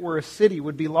County, if it were a city,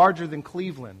 would be larger than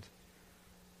Cleveland.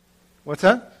 What's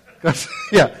that?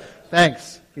 Yeah,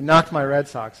 thanks. You knocked my Red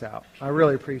Sox out. I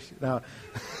really appreciate it. No.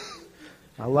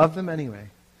 I love them anyway.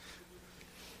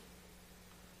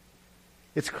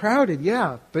 It's crowded,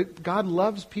 yeah, but God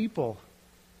loves people.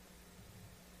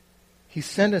 He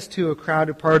sent us to a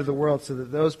crowded part of the world so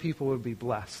that those people would be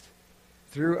blessed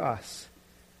through us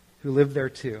who live there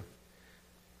too.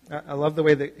 I love the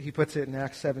way that he puts it in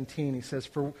Acts 17. He says,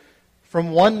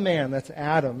 from one man, that's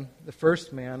Adam, the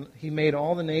first man, he made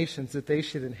all the nations that they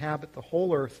should inhabit the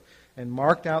whole earth and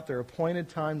marked out their appointed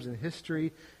times in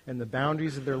history and the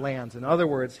boundaries of their lands. In other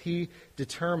words, he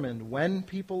determined when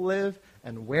people live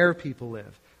and where people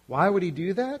live. Why would he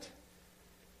do that?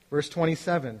 Verse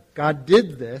 27, God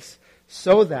did this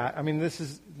so that, this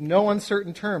is no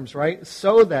uncertain terms, right?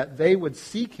 So that they would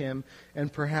seek him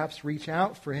and perhaps reach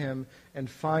out for him and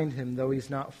find him, though he's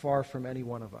not far from any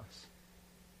one of us.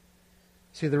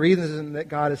 See, the reason that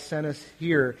God has sent us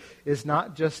here is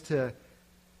not just to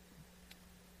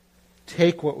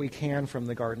take what we can from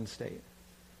the Garden State.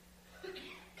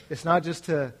 It's not just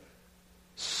to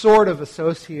sort of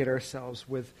associate ourselves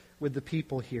with the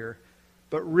people here,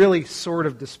 but really sort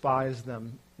of despise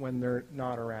them when they're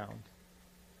not around.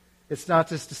 It's not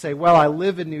just to say, well, I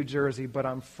live in New Jersey, but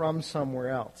I'm from somewhere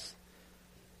else.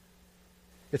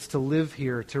 It's to live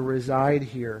here, to reside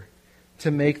here,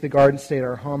 to make the Garden State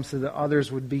our home so that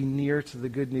others would be near to the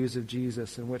good news of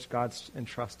Jesus in which God's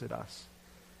entrusted us.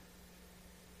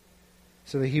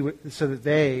 So that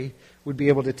they would be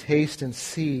able to taste and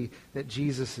see that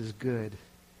Jesus is good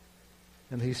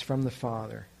and that he's from the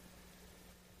Father.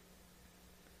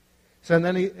 So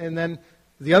and then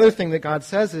the other thing that God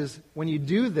says is, when you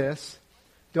do this,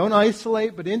 don't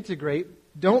isolate but integrate.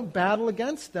 Don't battle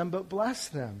against them but bless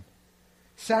them.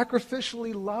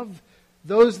 Sacrificially love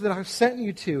those that I've sent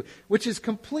you to, which is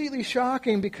completely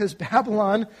shocking because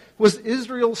Babylon was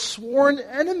Israel's sworn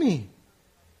enemy.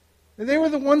 And they were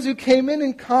the ones who came in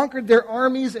and conquered their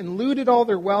armies and looted all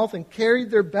their wealth and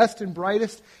carried their best and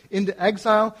brightest into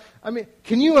exile.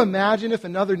 Can you imagine if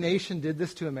another nation did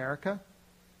this to America?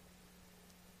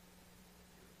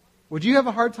 Would you have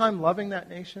a hard time loving that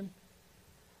nation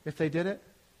if they did it?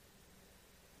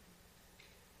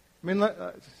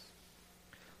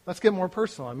 Let's get more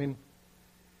personal.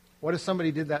 What if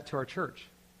somebody did that to our church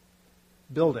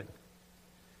building?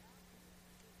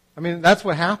 That's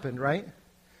what happened, right?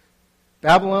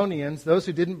 Babylonians, those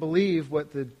who didn't believe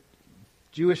what the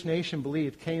Jewish nation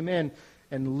believed, came in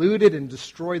and looted and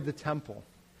destroyed the temple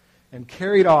and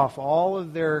carried off all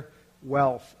of their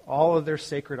wealth, all of their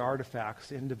sacred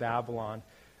artifacts into Babylon,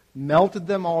 melted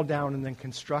them all down, and then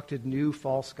constructed new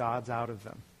false gods out of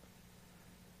them.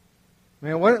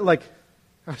 What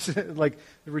the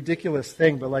ridiculous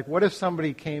thing, but what if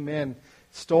somebody came in,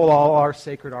 stole all our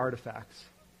sacred artifacts?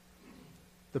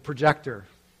 The projector.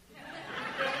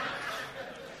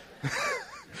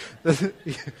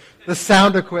 the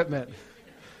sound equipment.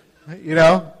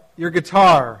 Your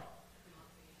guitar.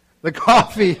 The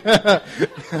coffee.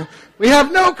 We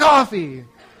have no coffee.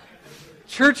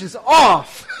 Church is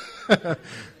off.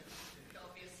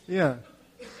 Yeah.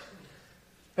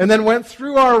 And then went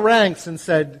through our ranks and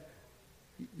said,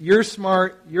 you're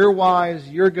smart, you're wise,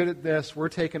 you're good at this, we're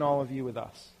taking all of you with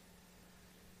us.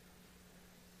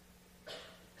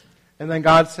 And then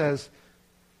God says,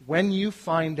 when you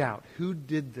find out who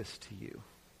did this to you,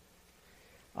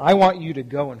 I want you to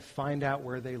go and find out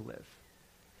where they live.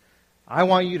 I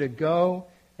want you to go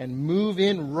and move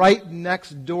in right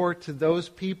next door to those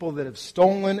people that have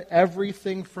stolen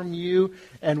everything from you.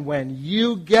 And when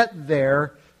you get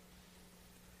there,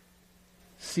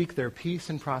 seek their peace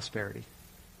and prosperity.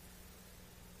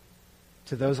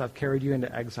 To those I've carried you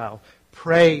into exile,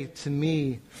 pray to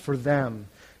me for them,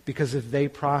 because if they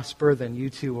prosper, then you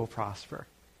too will prosper.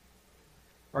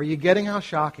 Are you getting how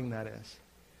shocking that is?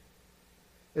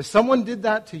 If someone did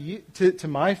that to you, to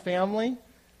my family,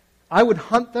 I would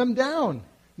hunt them down,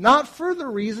 not for the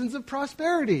reasons of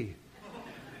prosperity.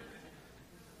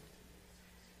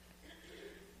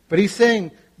 But he's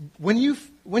saying, when you've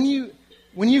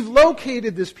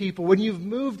located this people, when you've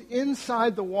moved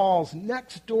inside the walls,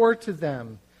 next door to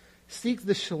them, seek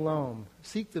the shalom,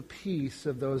 seek the peace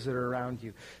of those that are around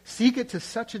you. Seek it to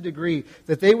such a degree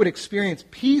that they would experience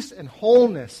peace and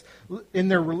wholeness in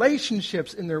their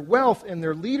relationships, in their wealth, in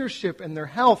their leadership, in their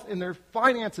health, in their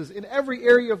finances, in every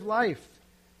area of life.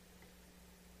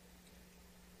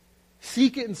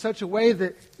 Seek it in such a way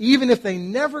that even if they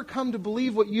never come to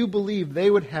believe what you believe, they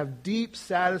would have deep,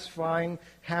 satisfying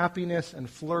happiness and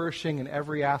flourishing in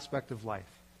every aspect of life.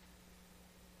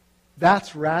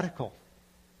 That's radical.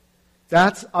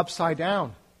 That's upside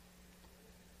down.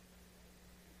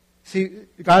 See,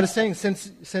 God is saying,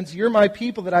 since you're my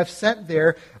people that I've sent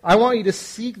there, I want you to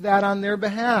seek that on their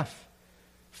behalf.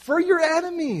 For your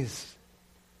enemies.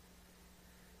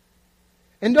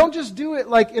 And don't just do it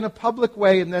like in a public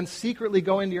way and then secretly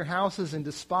go into your houses and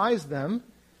despise them.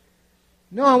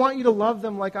 No, I want you to love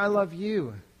them like I love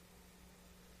you.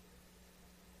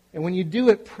 And when you do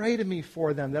it, pray to me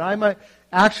for them, that I might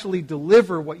actually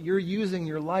deliver what you're using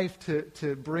your life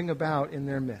to bring about in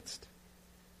their midst.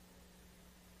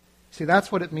 See,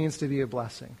 that's what it means to be a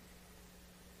blessing.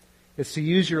 It's to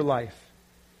use your life.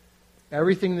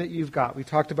 Everything that you've got. We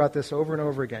talked about this over and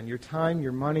over again. Your time,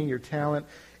 your money, your talent,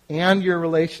 and your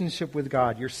relationship with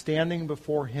God. You're standing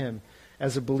before Him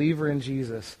as a believer in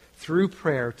Jesus through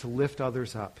prayer to lift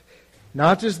others up.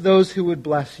 Not just those who would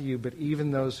bless you, but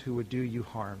even those who would do you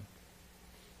harm.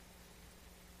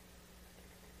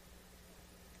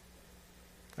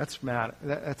 That's mad.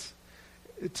 That's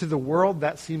to the world,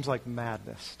 that seems like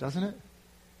madness, doesn't it?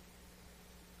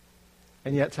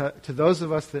 And yet to those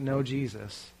of us that know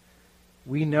Jesus,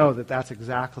 we know that that's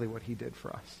exactly what He did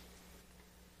for us.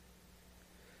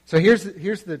 So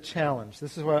here's the challenge.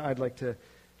 This is what I'd like to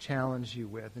challenge you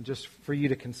with, and just for you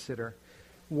to consider.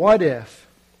 What if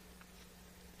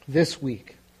this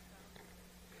week,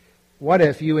 what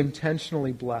if you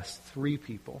intentionally blessed 3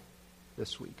 people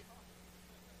this week?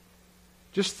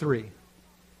 Just 3.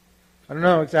 I don't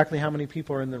know exactly how many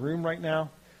people are in the room right now,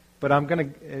 but I'm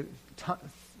going to,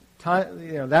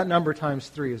 that number times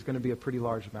 3 is going to be a pretty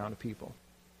large amount of people.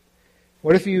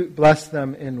 What if you bless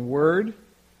them in word?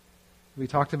 We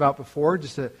talked about before,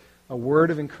 just a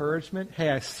word of encouragement. Hey,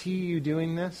 I see you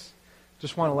doing this.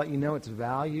 Just want to let you know it's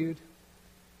valued.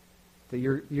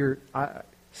 That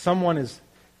someone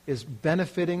is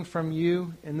benefiting from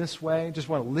you in this way. Just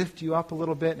want to lift you up a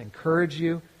little bit and encourage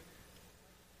you.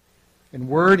 In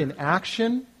word, in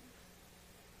action,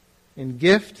 in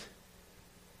gift,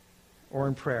 or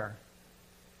in prayer.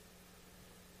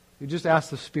 You just ask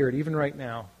the Spirit, even right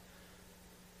now,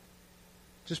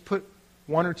 just put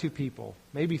 1 or 2 people,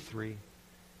 maybe 3,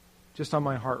 just on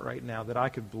my heart right now that I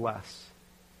could bless.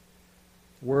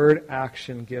 Word,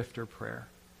 action, gift, or prayer.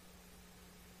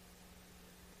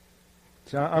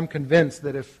 So I'm convinced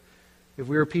that if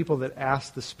we were people that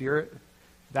asked the Spirit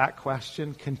that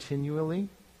question continually,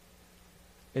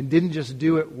 and didn't just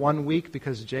do it 1 week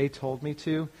because Jay told me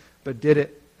to, but did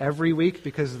it every week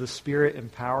because the Spirit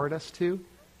empowered us to,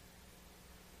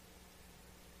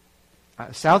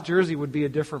 South Jersey would be a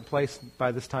different place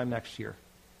by this time next year.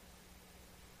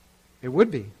 It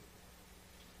would be.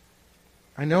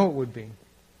 I know it would be.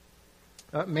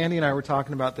 Mandy and I were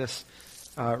talking about this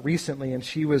recently, and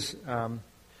she was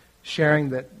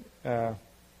sharing that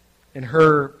in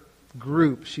her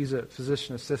group, she's a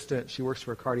physician assistant, she works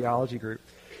for a cardiology group,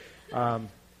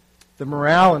 the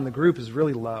morale in the group is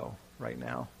really low right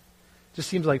now. Just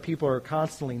seems like people are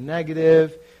constantly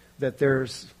negative, that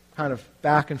there's kind of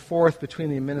back and forth between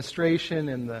the administration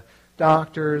and the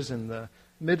doctors and the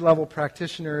mid-level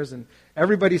practitioners, and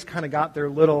everybody's kind of got their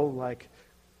little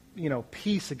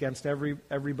piece against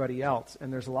everybody else,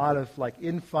 and there's a lot of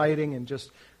infighting and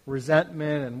just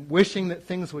resentment and wishing that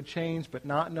things would change but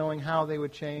not knowing how they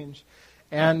would change.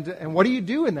 And what do you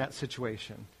do in that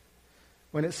situation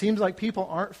when it seems like people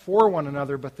aren't for one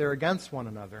another but they're against one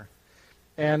another?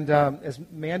 And as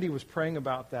Mandy was praying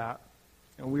about that,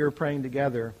 and we were praying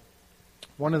together,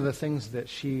 one of the things that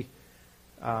she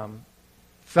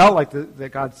felt like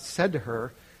that God said to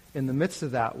her in the midst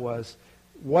of that was,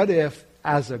 what if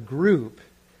as a group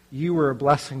you were a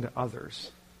blessing to others?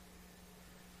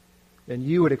 Then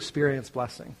you would experience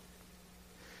blessing.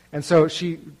 And so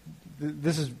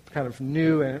this is kind of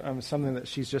new and something that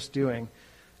she's just doing,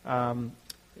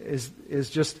 is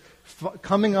just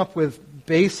coming up with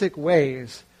basic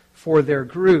ways for their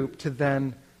group to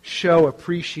then show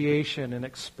appreciation and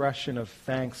expression of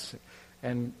thanks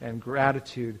and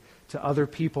gratitude to other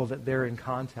people that they're in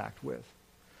contact with.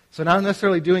 So not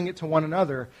necessarily doing it to one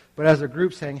another, but as a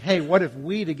group saying, hey, what if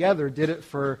we together did it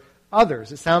for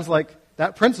others? It sounds like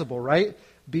that principle, right?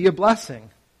 Be a blessing.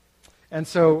 And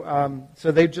so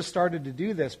they've just started to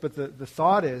do this, but the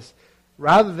thought is,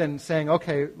 rather than saying,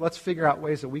 okay, let's figure out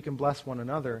ways that we can bless one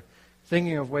another,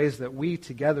 thinking of ways that we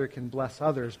together can bless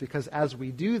others, because as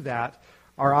we do that,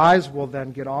 our eyes will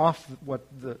then get off what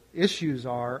the issues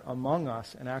are among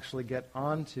us and actually get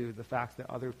onto the fact that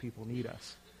other people need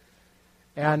us.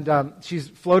 And she's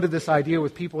floated this idea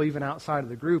with people even outside of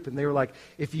the group, and they were like,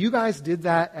 if you guys did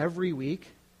that every week,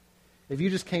 if you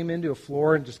just came into a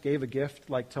floor and just gave a gift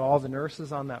to all the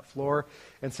nurses on that floor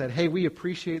and said, hey, we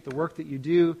appreciate the work that you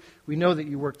do. We know that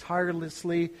you work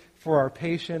tirelessly for our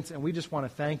patience, and we just want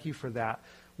to thank you for that.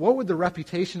 What would the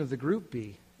reputation of the group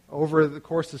be over the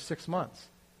course of 6 months?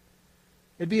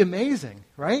 It'd be amazing,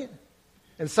 right?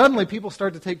 And suddenly people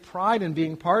start to take pride in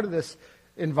being part of this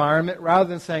environment rather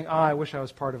than saying, I wish I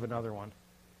was part of another one.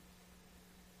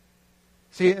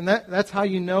 See, and that's how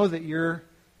you know that you're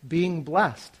being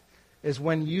blessed, is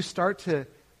when you start to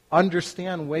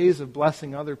understand ways of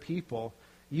blessing other people.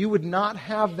 You would not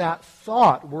have that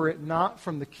thought were it not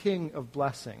from the King of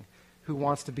blessing who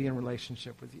wants to be in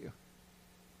relationship with you.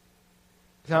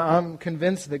 Now, I'm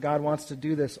convinced that God wants to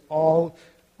do this all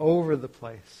over the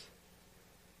place.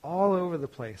 All over the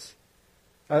place.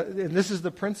 And this is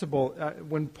the principle.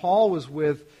 When Paul was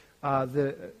with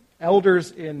the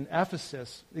elders in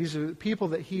Ephesus, these are the people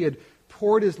that he had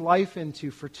poured his life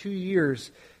into for 2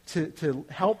 years to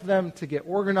help them to get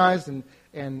organized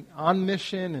and on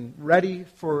mission and ready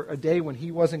for a day when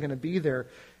he wasn't going to be there.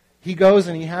 He goes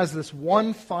and he has this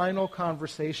one final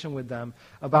conversation with them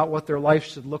about what their life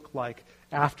should look like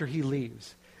after he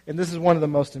leaves. And this is one of the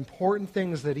most important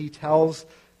things that he tells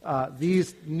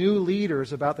these new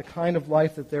leaders about the kind of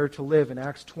life that they're to live. In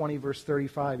Acts 20, verse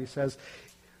 35, he says,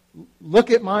 look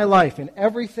at my life. In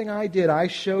everything I did, I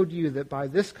showed you that by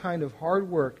this kind of hard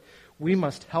work, we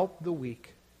must help the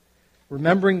weak.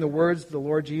 Remembering the words the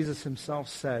Lord Jesus himself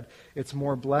said, it's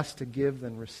more blessed to give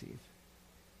than receive.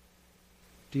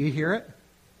 Do you hear it?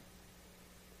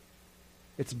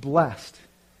 It's blessed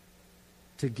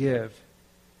to give.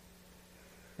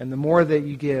 And the more that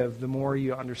you give, the more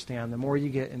you understand, the more you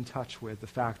get in touch with the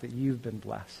fact that you've been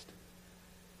blessed.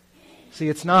 See,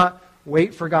 it's not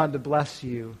wait for God to bless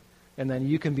you and then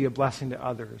you can be a blessing to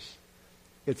others.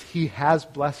 It's He has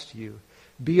blessed you.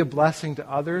 Be a blessing to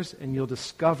others and you'll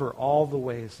discover all the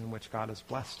ways in which God has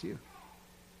blessed you.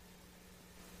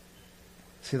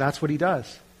 See, that's what He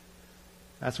does.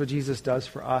 That's what Jesus does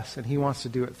for us, and He wants to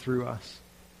do it through us.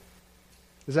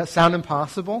 Does that sound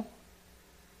impossible?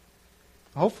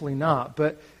 Hopefully not,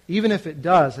 but even if it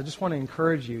does, I just want to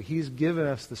encourage you, He's given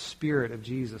us the Spirit of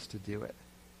Jesus to do it.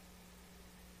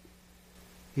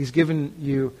 He's given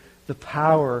you the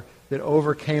power that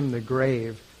overcame the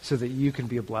grave so that you can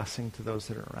be a blessing to those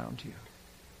that are around you.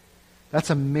 That's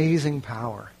amazing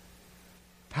power.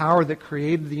 Power that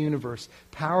created the universe,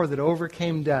 power that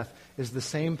overcame death, is the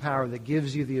same power that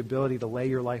gives you the ability to lay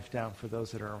your life down for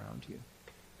those that are around you.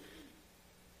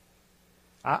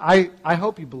 I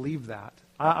hope you believe that.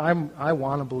 I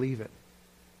want to believe it.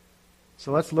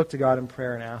 So let's look to God in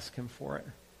prayer and ask Him for it.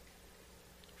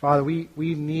 Father, we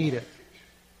need it.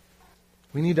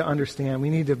 We need to understand. We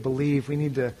need to believe. We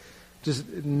need to just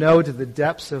know to the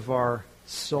depths of our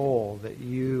soul that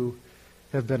You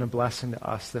have been a blessing to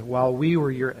us, that while we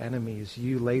were Your enemies,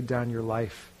 You laid down Your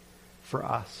life for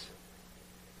us.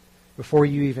 Before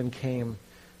You even came,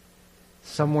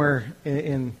 somewhere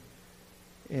in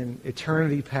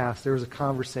eternity past, there was a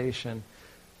conversation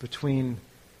between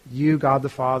You, God the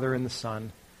Father, and the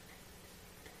Son,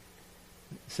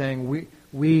 saying,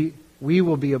 we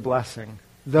will be a blessing.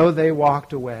 Though they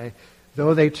walked away,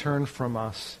 though they turned from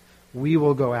us, we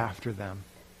will go after them,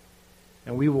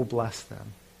 and we will bless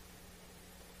them.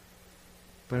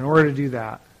 But in order to do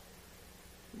that,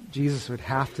 Jesus would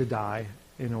have to die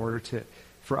in order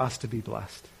for us to be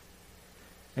blessed.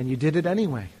 And You did it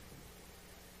anyway.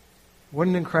 What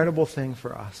an incredible thing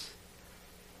for us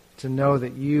to know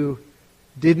that You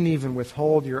didn't even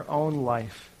withhold Your own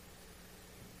life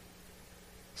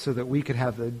so that we could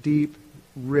have the deep,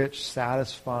 rich,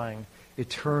 satisfying,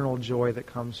 eternal joy that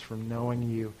comes from knowing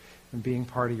You and being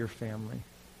part of Your family.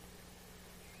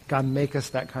 God, make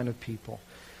us that kind of people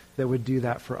that would do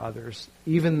that for others,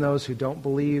 even those who don't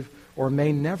believe or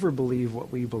may never believe what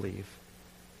we believe.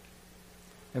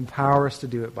 Empower us to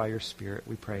do it by Your Spirit,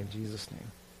 we pray in Jesus'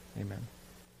 name. Amen.